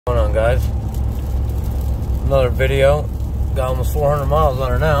What's going on, guys? Another video. Got almost 400 miles on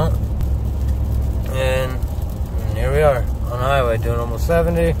her now, and here we are on the highway doing almost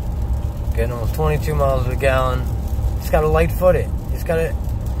 70, getting almost 22 miles a gallon. Just gotta light foot it.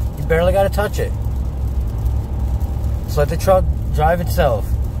 You barely gotta touch it. Just let the truck drive itself.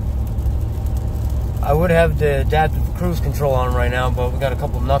 I would have the adaptive cruise control on right now, but we got a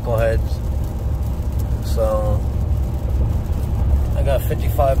couple knuckleheads. So I got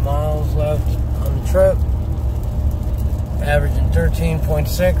 55 miles left on the trip, averaging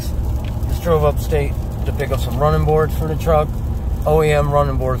 13.6. Just drove upstate to pick up some running boards for the truck. OEM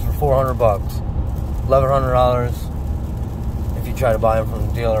running boards for $400, $1,100 if you try to buy them from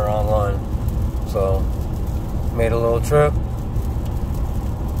the dealer online. So made a little trip.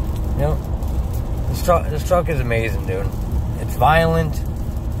 Yep. This truck is amazing, dude. It's violent.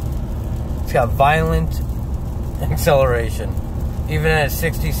 It's got violent acceleration. Even at a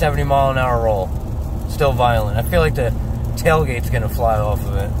 60, 70 mile an hour roll. Still violent. I feel like the tailgate's gonna fly off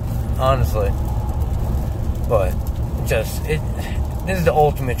of it, honestly. But this is the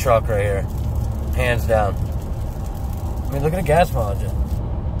ultimate truck right here. Hands down. I mean, look at the gas mileage.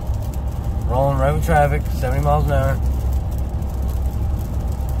 Rolling right with traffic, 70 miles an hour.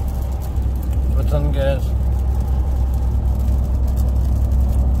 What's on the gas?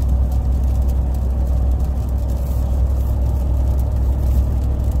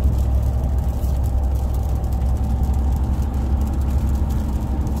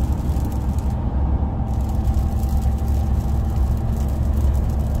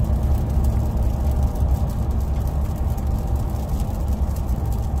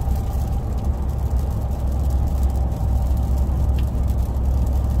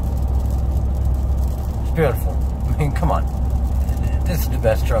 Beautiful. I mean, come on. This is the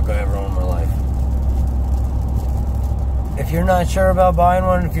best truck I ever owned in my life. If you're not sure about buying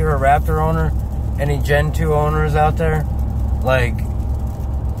one, if you're a Raptor owner, any Gen 2 owners out there, like,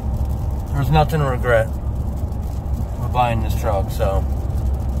 there's nothing to regret with buying this truck. So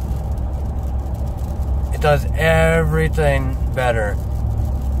it does everything better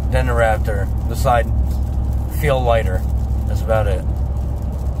than the Raptor, besides feel lighter. That's about it.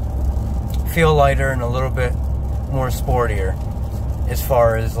 Feel lighter and a little bit more sportier as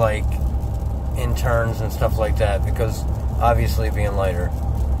far as like in turns and stuff like that, because obviously being lighter.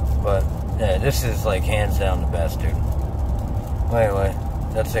 But yeah, this is like hands down the best, dude. Well, anyway,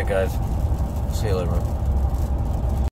 that's it, guys. See you later.